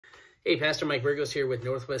Hey, Pastor Mike Burgos here with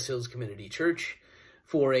Northwest Hills Community Church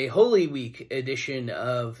for a Holy Week edition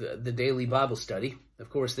of the Daily Bible Study. Of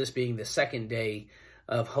course, this being the second day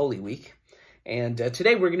of Holy Week. And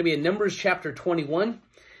today we're going to be in Numbers chapter 21,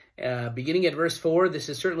 beginning at verse 4. This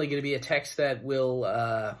is certainly going to be a text that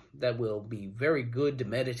will be very good to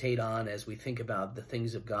meditate on as we think about the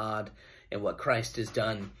things of God and what Christ has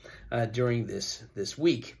done during this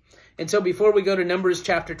week. And so before we go to Numbers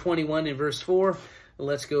chapter 21 and verse 4,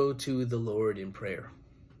 let's go to the Lord in prayer.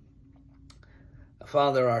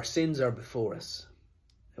 Father, our sins are before us.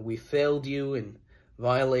 We failed you in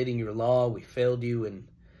violating your law. We failed you in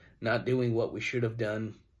not doing what we should have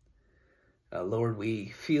done. Lord, we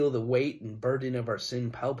feel the weight and burden of our sin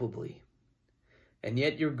palpably. And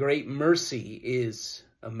yet your great mercy is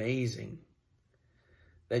amazing.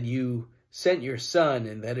 That you sent your Son,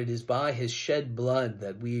 and that it is by his shed blood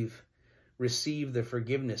that we've received the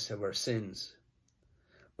forgiveness of our sins.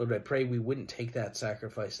 Lord, I pray we wouldn't take that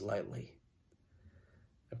sacrifice lightly.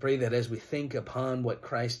 I pray that as we think upon what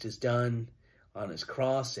Christ has done on his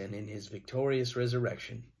cross and in his victorious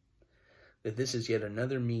resurrection, that this is yet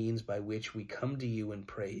another means by which we come to you in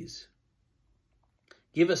praise.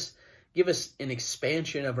 Give us an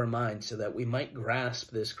expansion of our minds so that we might grasp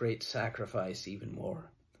this great sacrifice even more.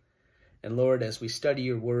 And Lord, as we study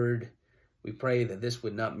your word, we pray that this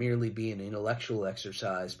would not merely be an intellectual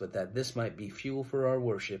exercise, but that this might be fuel for our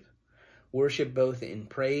worship. Worship both in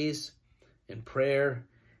praise, in prayer,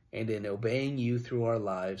 and in obeying you through our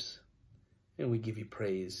lives. And we give you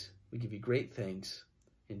praise. We give you great thanks.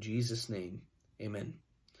 In Jesus' name, amen.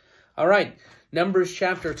 All right, Numbers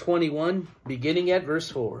chapter 21, beginning at verse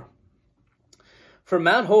 4. From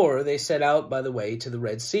Mount Hor they set out by the way to the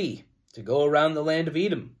Red Sea, to go around the land of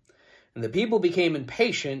Edom. And the people became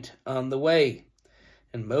impatient on the way.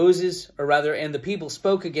 And the people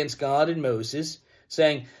spoke against God and Moses,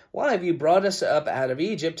 saying, Why have you brought us up out of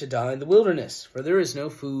Egypt to die in the wilderness? For there is no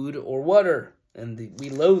food or water, and we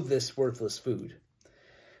loathe this worthless food.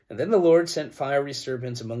 And then the Lord sent fiery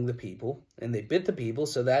serpents among the people, and they bit the people,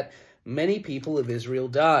 so that many people of Israel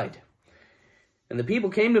died. And the people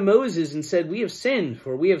came to Moses and said, We have sinned,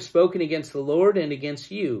 for we have spoken against the Lord and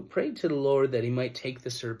against you. Pray to the Lord that he might take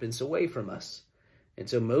the serpents away from us. And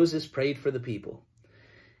so Moses prayed for the people.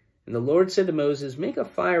 And the Lord said to Moses, Make a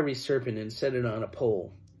fiery serpent and set it on a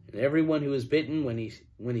pole. And everyone who is bitten when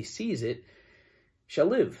he sees it shall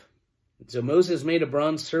live. And so Moses made a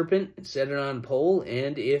bronze serpent and set it on a pole.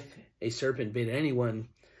 And if a serpent bit anyone,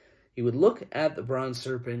 he would look at the bronze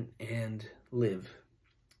serpent and live.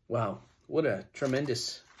 Wow. What a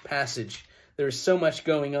tremendous passage. There's so much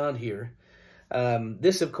going on here.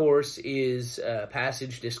 This, of course, is a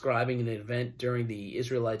passage describing an event during the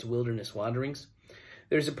Israelites' wilderness wanderings.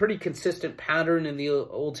 There's a pretty consistent pattern in the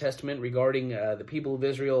Old Testament regarding the people of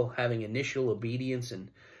Israel having initial obedience and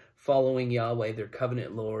following Yahweh, their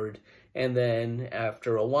covenant Lord. And then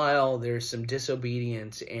after a while, there's some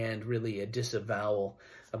disobedience and really a disavowal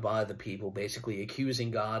by the people, basically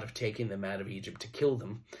accusing God of taking them out of Egypt to kill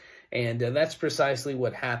them. And that's precisely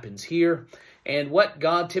what happens here. And what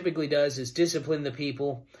God typically does is discipline the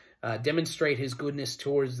people, demonstrate his goodness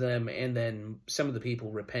towards them, and then some of the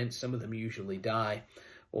people repent. Some of them usually die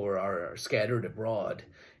or are scattered abroad.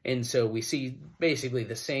 And so we see basically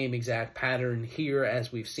the same exact pattern here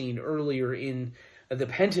as we've seen earlier in the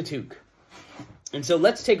Pentateuch. And so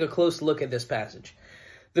let's take a close look at this passage.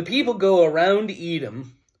 The people go around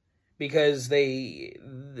Edom because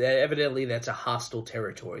evidently that's a hostile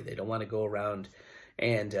territory. They don't want to go around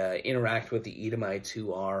and interact with the Edomites,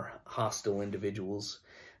 who are hostile individuals.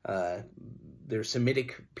 They're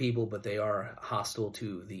Semitic people, but they are hostile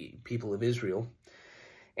to the people of Israel.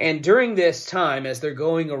 And during this time, as they're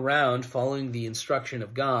going around following the instruction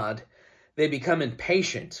of God, they become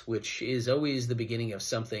impatient, which is always the beginning of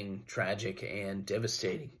something tragic and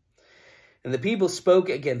devastating. And the people spoke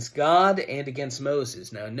against God and against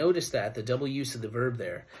Moses. Now notice that, the double use of the verb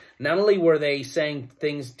there. Not only were they saying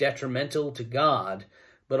things detrimental to God,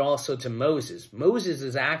 but also to Moses. Moses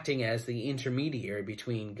is acting as the intermediary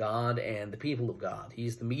between God and the people of God.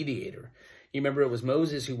 He's the mediator. You remember it was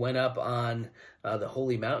Moses who went up on the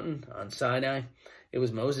holy mountain on Sinai. It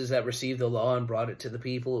was Moses that received the law and brought it to the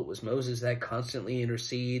people. It was Moses that constantly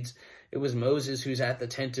intercedes. It was Moses who's at the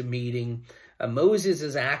tent of meeting. Moses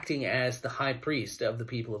is acting as the high priest of the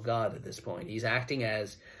people of God at this point. He's acting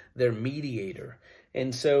as their mediator.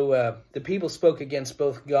 And so the people spoke against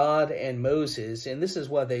both God and Moses, and this is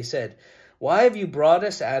what they said. Why have you brought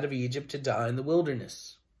us out of Egypt to die in the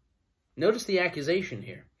wilderness? Notice the accusation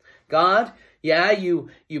here. God, yeah, you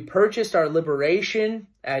purchased our liberation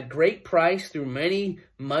at great price through many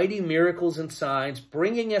mighty miracles and signs,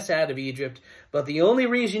 bringing us out of Egypt. But the only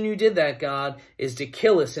reason you did that, God, is to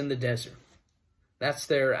kill us in the desert. That's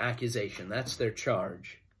their accusation. That's their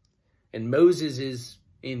charge. And Moses is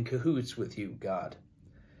in cahoots with you, God.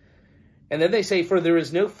 And then they say, for there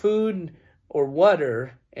is no food or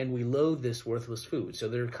water, and we loathe this worthless food. So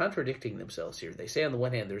they're contradicting themselves here. They say on the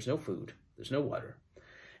one hand, there's no food, there's no water.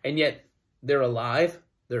 And yet they're alive,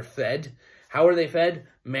 they're fed. How are they fed?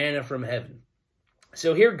 Manna from heaven.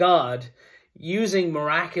 So here God, using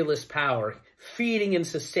miraculous power, feeding and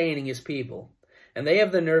sustaining his people. And they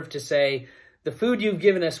have the nerve to say, the food you've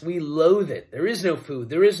given us, we loathe it. There is no food.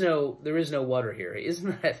 There is no water here.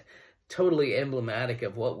 Isn't that totally emblematic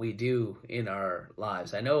of what we do in our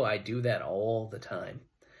lives? I know I do that all the time.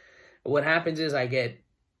 What happens is I get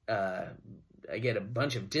a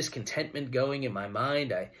bunch of discontentment going in my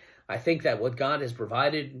mind. I think that what God has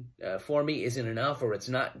provided for me isn't enough, or it's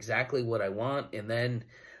not exactly what I want, and then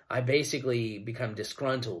I basically become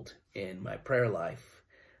disgruntled in my prayer life.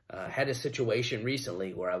 I had a situation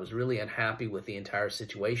recently where I was really unhappy with the entire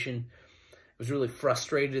situation. I was really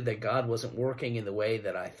frustrated that God wasn't working in the way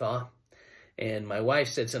that I thought. And my wife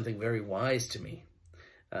said something very wise to me.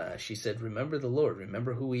 She said, remember the Lord,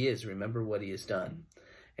 remember who he is, remember what he has done.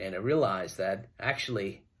 And I realized that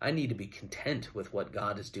actually I need to be content with what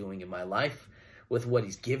God is doing in my life, with what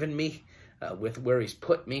he's given me, with where he's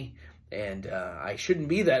put me. And I shouldn't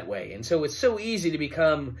be that way. And so it's so easy to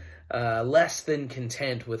become less than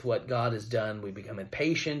content with what God has done. We become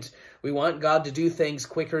impatient. We want God to do things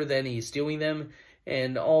quicker than he's doing them.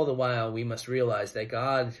 And all the while, we must realize that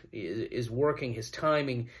God is working. His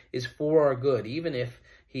timing is for our good, even if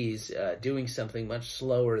he's doing something much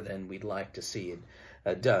slower than we'd like to see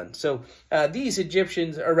it done. So these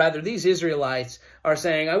Israelites are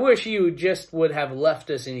saying, I wish you just would have left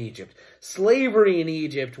us in Egypt. Slavery in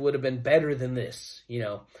Egypt would have been better than this,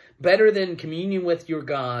 better than communion with your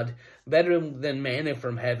God, better than manna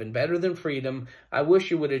from heaven, better than freedom. I wish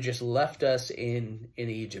you would have just left us in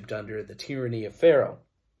Egypt under the tyranny of Pharaoh.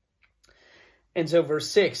 And so verse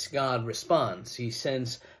 6, God responds. He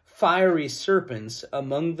sends fiery serpents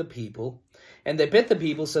among the people, and they bit the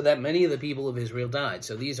people so that many of the people of Israel died.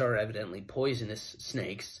 So these are evidently poisonous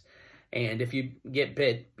snakes, and if you get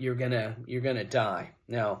bit, you're gonna die.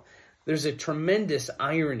 Now, there's a tremendous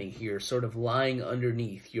irony here sort of lying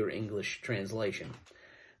underneath your English translation.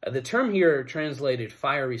 The term here translated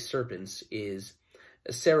fiery serpents is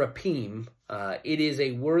seraphim. It is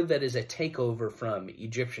a word that is a takeover from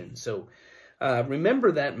Egyptian. So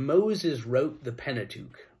remember that Moses wrote the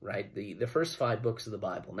Pentateuch, right? The first 5 books of the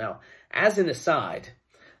Bible. Now, as an aside,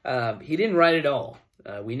 he didn't write it all.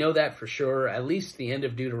 We know that for sure, at least the end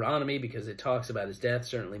of Deuteronomy, because it talks about his death.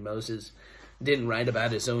 Certainly Moses didn't write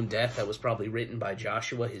about his own death. That was probably written by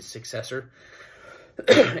Joshua, his successor.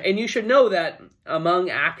 And you should know that among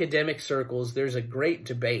academic circles, there's a great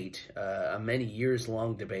debate, a many years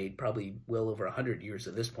long debate, probably well over 100 years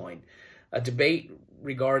at this point, a debate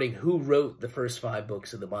regarding who wrote the first 5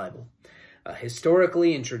 books of the Bible.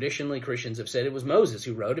 Historically and traditionally, Christians have said it was Moses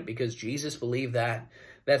who wrote it because Jesus believed that.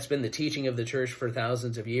 That's been the teaching of the church for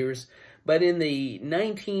thousands of years. But in the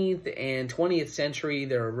 19th and 20th century,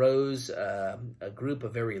 there arose a group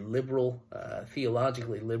of very liberal,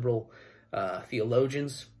 theologically liberal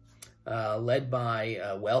theologians, led by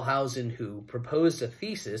Wellhausen, who proposed a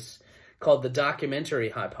thesis called the documentary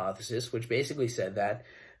hypothesis, which basically said that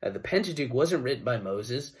the Pentateuch wasn't written by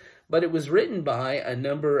Moses, but it was written by a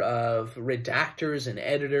number of redactors and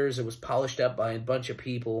editors. It was polished up by a bunch of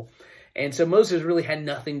people. And so Moses really had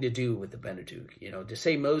nothing to do with the Pentateuch. To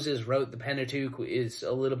say Moses wrote the Pentateuch is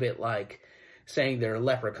a little bit like saying there are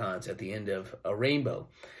leprechauns at the end of a rainbow.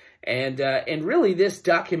 And really this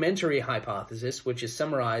documentary hypothesis, which is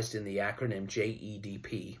summarized in the acronym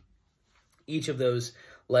JEDP, each of those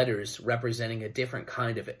letters representing a different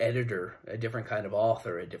kind of editor, a different kind of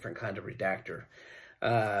author, a different kind of redactor.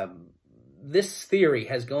 This theory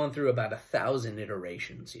has gone through about 1,000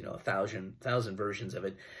 iterations, 1,000 versions of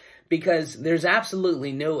it, because there's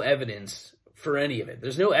absolutely no evidence for any of it.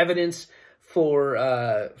 There's no evidence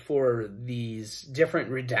for these different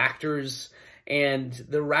redactors, and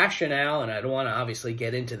the rationale, and I don't want to obviously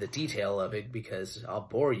get into the detail of it because I'll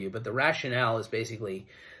bore you, but the rationale is basically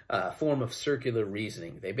a form of circular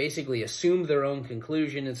reasoning. They basically assume their own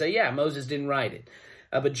conclusion and say, yeah, Moses didn't write it.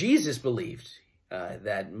 But Jesus believed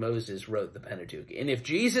that Moses wrote the Pentateuch. And if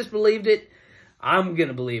Jesus believed it, I'm going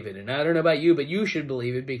to believe it. And I don't know about you, but you should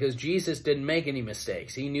believe it because Jesus didn't make any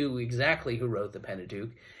mistakes. He knew exactly who wrote the Pentateuch.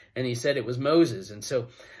 and he said it was Moses. And so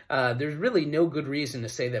there's really no good reason to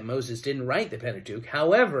say that Moses didn't write the Pentateuch.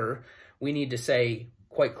 However, we need to say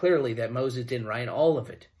quite clearly that Moses didn't write all of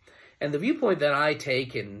it. And the viewpoint that I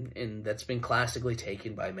take, and that's been classically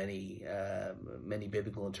taken by many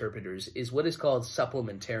biblical interpreters, is what is called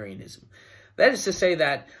supplementarianism. That is to say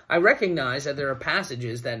that I recognize that there are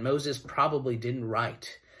passages that Moses probably didn't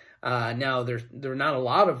write. Now, there are not a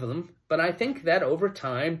lot of them, but I think that over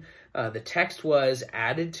time, the text was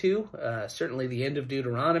added to, certainly the end of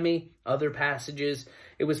Deuteronomy, other passages.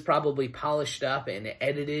 It was probably polished up and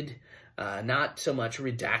edited, not so much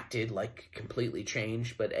redacted, like completely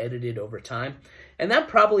changed, but edited over time. And that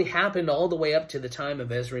probably happened all the way up to the time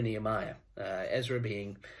of Ezra and Nehemiah, Ezra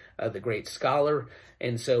being the great scholar,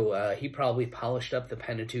 and so he probably polished up the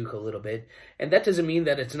Pentateuch a little bit. And that doesn't mean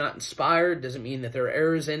that it's not inspired, doesn't mean that there are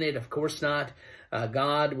errors in it, of course not.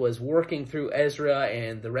 God was working through Ezra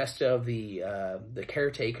and the rest of the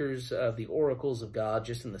caretakers of the oracles of God,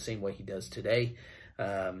 just in the same way he does today.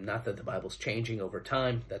 Not that the Bible's changing over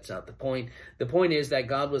time, that's not the point. The point is that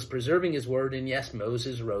God was preserving his word, and yes,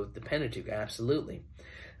 Moses wrote the Pentateuch, absolutely.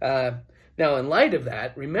 Now, in light of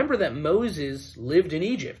that, remember that Moses lived in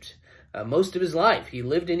Egypt most of his life. He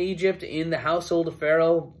lived in Egypt in the household of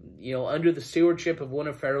Pharaoh, under the stewardship of one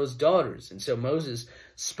of Pharaoh's daughters. And so Moses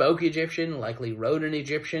spoke Egyptian, likely wrote in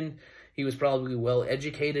Egyptian. He was probably well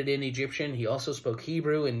educated in Egyptian. He also spoke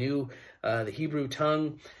Hebrew and knew the Hebrew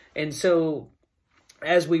tongue. And so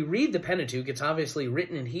as we read the Pentateuch, it's obviously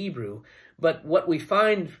written in Hebrew, but what we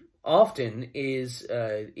find often is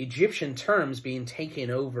Egyptian terms being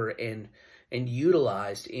taken over and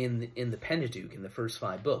utilized in the Pentateuch, in the first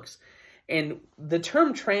 5 books. And the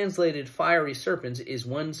term translated fiery serpents is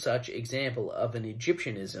one such example of an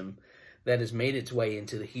Egyptianism that has made its way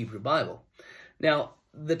into the Hebrew Bible. Now,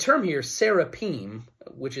 the term here, seraphim,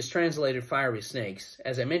 which is translated fiery snakes,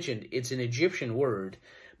 as I mentioned, it's an Egyptian word,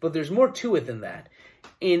 but there's more to it than that.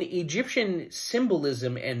 In Egyptian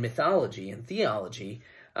symbolism and mythology and theology,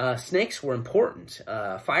 snakes were important.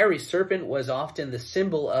 Fiery serpent was often the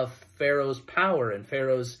symbol of Pharaoh's power and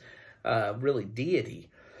Pharaoh's really deity.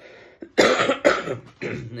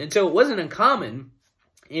 And so it wasn't uncommon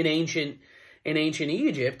in ancient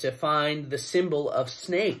Egypt to find the symbol of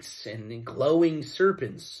snakes and glowing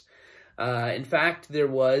serpents. In fact, there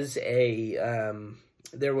was a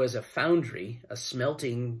foundry, a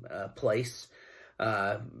smelting place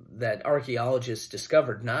that archaeologists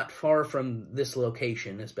discovered not far from this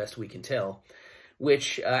location, as best we can tell,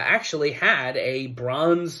 which actually had a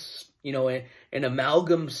bronze, an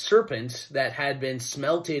amalgam serpent that had been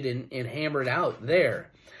smelted and hammered out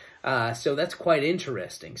there. So that's quite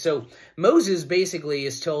interesting. So Moses basically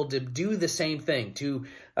is told to do the same thing, to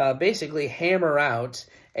basically hammer out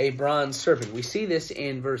a bronze serpent. We see this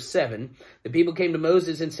in verse 7. The people came to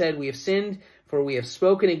Moses and said, "We have sinned, for we have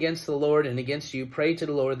spoken against the Lord and against you. Pray to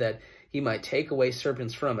the Lord that he might take away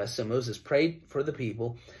serpents from us." So Moses prayed for the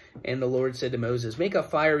people, and the Lord said to Moses, "Make a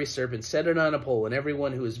fiery serpent, set it on a pole, and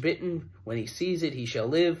everyone who is bitten, when he sees it, he shall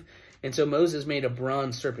live." And so Moses made a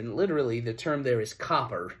bronze serpent. Literally, the term there is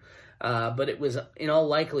copper, but it was in all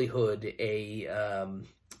likelihood an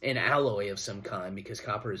alloy of some kind, because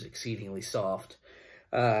copper is exceedingly soft.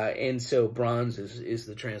 And so bronze is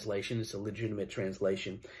the translation. It's a legitimate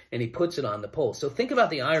translation. And he puts it on the pole. So think about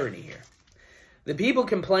the irony here. The people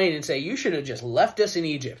complain and say, "You should have just left us in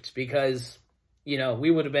Egypt because,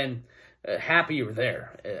 we would have been happier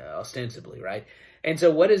there, ostensibly, right?" And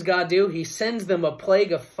so what does God do? He sends them a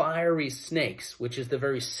plague of fiery snakes, which is the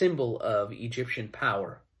very symbol of Egyptian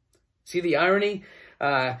power. See the irony?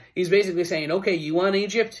 He's basically saying, okay, you want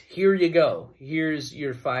Egypt? Here you go. Here's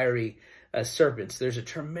your fiery serpents. There's a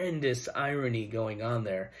tremendous irony going on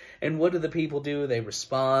there. And what do the people do? They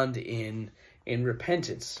respond in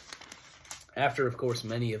repentance, after, of course,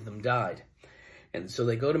 many of them died. And so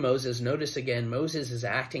they go to Moses. Notice again, Moses is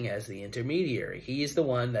acting as the intermediary. He is the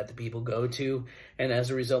one that the people go to. And as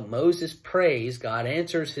a result, Moses prays. God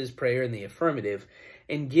answers his prayer in the affirmative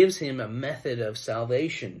and gives him a method of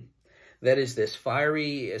salvation. That is this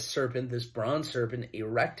fiery serpent, this bronze serpent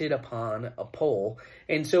erected upon a pole.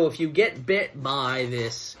 And so if you get bit by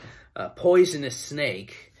this poisonous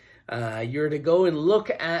snake, you're to go and look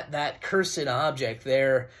at that cursed object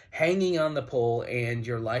there hanging on the pole, and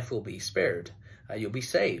your life will be spared. You'll be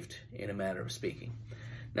saved, in a manner of speaking.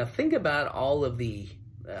 Now think about all of the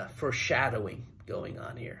foreshadowing going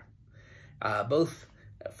on here. Both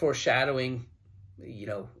foreshadowing,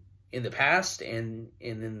 in the past and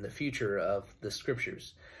in the future of the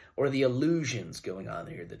scriptures, or the illusions going on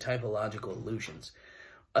here, the typological illusions.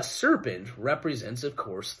 A serpent represents, of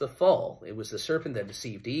course, the fall. It was the serpent that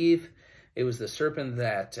deceived Eve. It was the serpent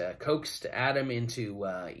that coaxed Adam into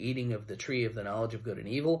eating of the tree of the knowledge of good and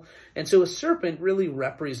evil. And so a serpent really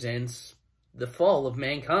represents the fall of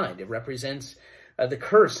mankind. It represents the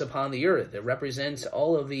curse upon the earth. It represents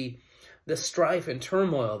all of the strife and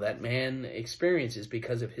turmoil that man experiences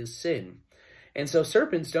because of his sin. And so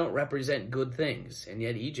serpents don't represent good things, and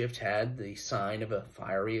yet Egypt had the sign of a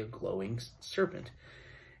fiery, a glowing serpent.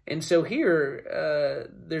 And so here,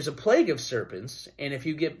 there's a plague of serpents, and if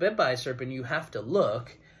you get bit by a serpent, you have to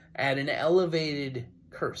look at an elevated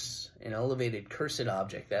curse, an elevated cursed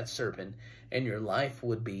object, that serpent, and your life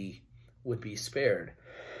would be spared.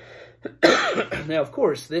 Now, of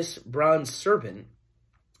course, this bronze serpent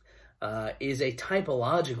is a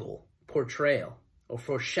typological portrayal or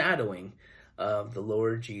foreshadowing of the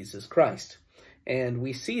Lord Jesus Christ. And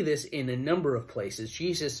we see this in a number of places.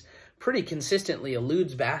 Jesus pretty consistently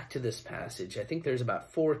alludes back to this passage. I think there's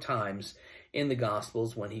about 4 times in the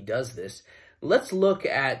Gospels when he does this. Let's look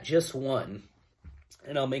at just one,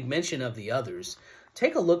 and I'll make mention of the others.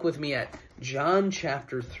 Take a look with me at John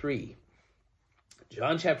chapter 3.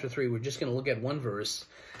 John chapter 3, we're just going to look at one verse.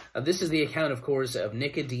 This is the account, of course, of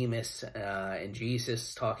Nicodemus and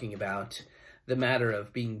Jesus talking about the matter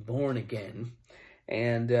of being born again.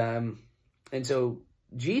 And so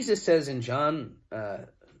Jesus says in John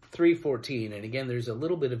 3:14, and again, there's a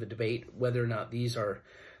little bit of a debate whether or not these are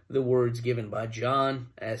the words given by John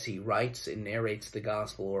as he writes and narrates the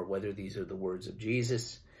gospel, or whether these are the words of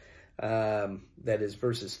Jesus. That is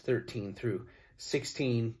verses 13 through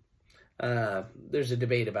 16. There's a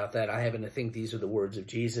debate about that. I happen to think these are the words of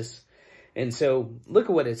Jesus. And so look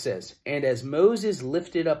at what it says. And as Moses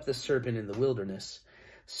lifted up the serpent in the wilderness,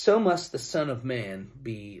 so must the Son of Man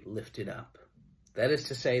be lifted up. That is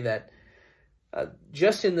to say that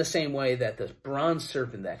just in the same way that the bronze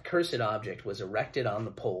serpent, that cursed object, was erected on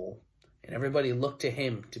the pole, and everybody looked to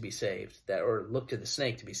him to be saved, or looked to the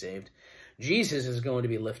snake to be saved, Jesus is going to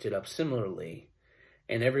be lifted up similarly,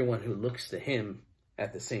 and everyone who looks to him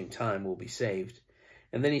at the same time will be saved.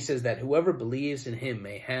 And then he says that whoever believes in him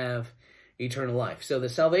may have eternal life. So the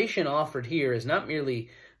salvation offered here is not merely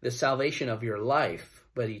the salvation of your life,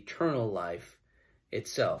 but eternal life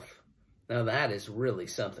itself. Now that is really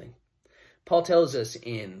something. Paul tells us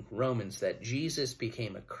in Romans that Jesus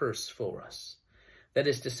became a curse for us. That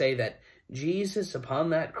is to say that Jesus upon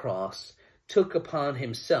that cross took upon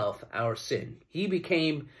himself our sin. He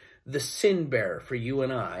became the sin bearer for you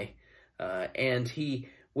and I, and he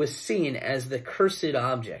was seen as the cursed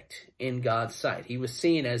object in God's sight. He was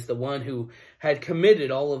seen as the one who had committed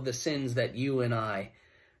all of the sins that you and I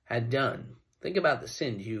had done. Think about the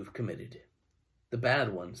sins you've committed, the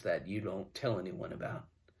bad ones that you don't tell anyone about.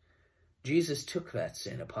 Jesus took that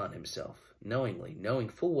sin upon himself, knowingly, knowing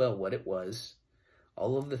full well what it was,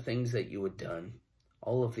 all of the things that you had done,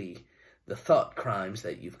 all of the thought crimes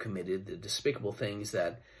that you've committed, the despicable things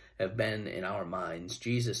that have been in our minds.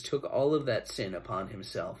 Jesus took all of that sin upon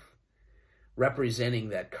himself, representing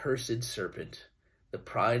that cursed serpent, the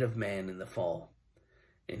pride of man in the fall.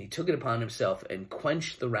 And he took it upon himself and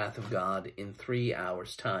quenched the wrath of God in 3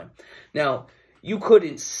 hours' time. Now, you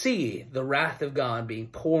couldn't see the wrath of God being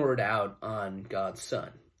poured out on God's Son.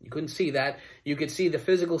 You couldn't see that. You could see the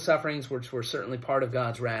physical sufferings, which were certainly part of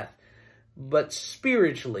God's wrath. But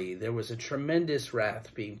spiritually, there was a tremendous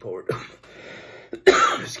wrath being poured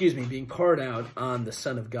being poured out on the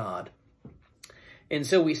Son of God. And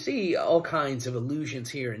so we see all kinds of allusions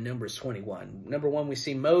here in Numbers 21. Number one, we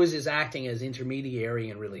see Moses acting as intermediary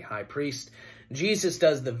and really high priest. Jesus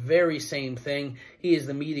does the very same thing. He is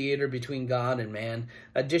the mediator between God and man.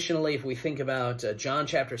 Additionally, if we think about John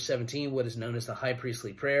chapter 17, what is known as the high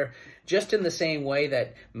priestly prayer, just in the same way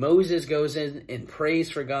that Moses goes in and prays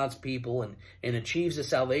for God's people and achieves a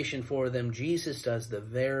salvation for them, Jesus does the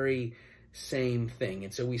very same thing.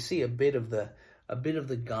 And so we see a bit of the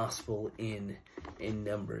gospel in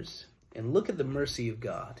Numbers. And look at the mercy of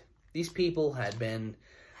God. These people had been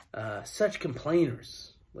such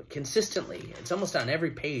complainers. Consistently, it's almost on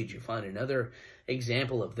every page you find another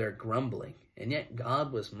example of their grumbling. And yet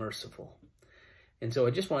God was merciful. And so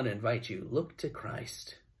I just want to invite you, look to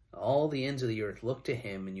Christ. All the ends of the earth, look to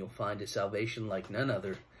him, and you'll find a salvation like none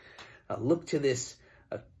other. Look to this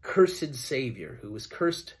cursed Savior who was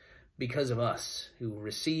cursed because of us, who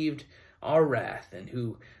received our wrath and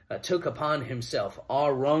who took upon himself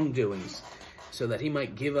our wrongdoings so that he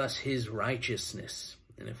might give us his righteousness.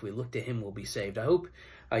 And if we look to him, we'll be saved. I hope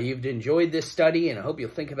you've enjoyed this study, and I hope you'll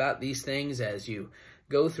think about these things as you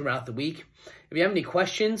go throughout the week. If you have any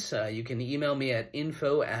questions, you can email me at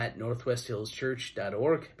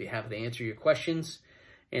info@northwesthillschurch.org. I'd be happy to answer your questions,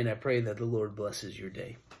 and I pray that the Lord blesses your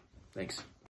day. Thanks.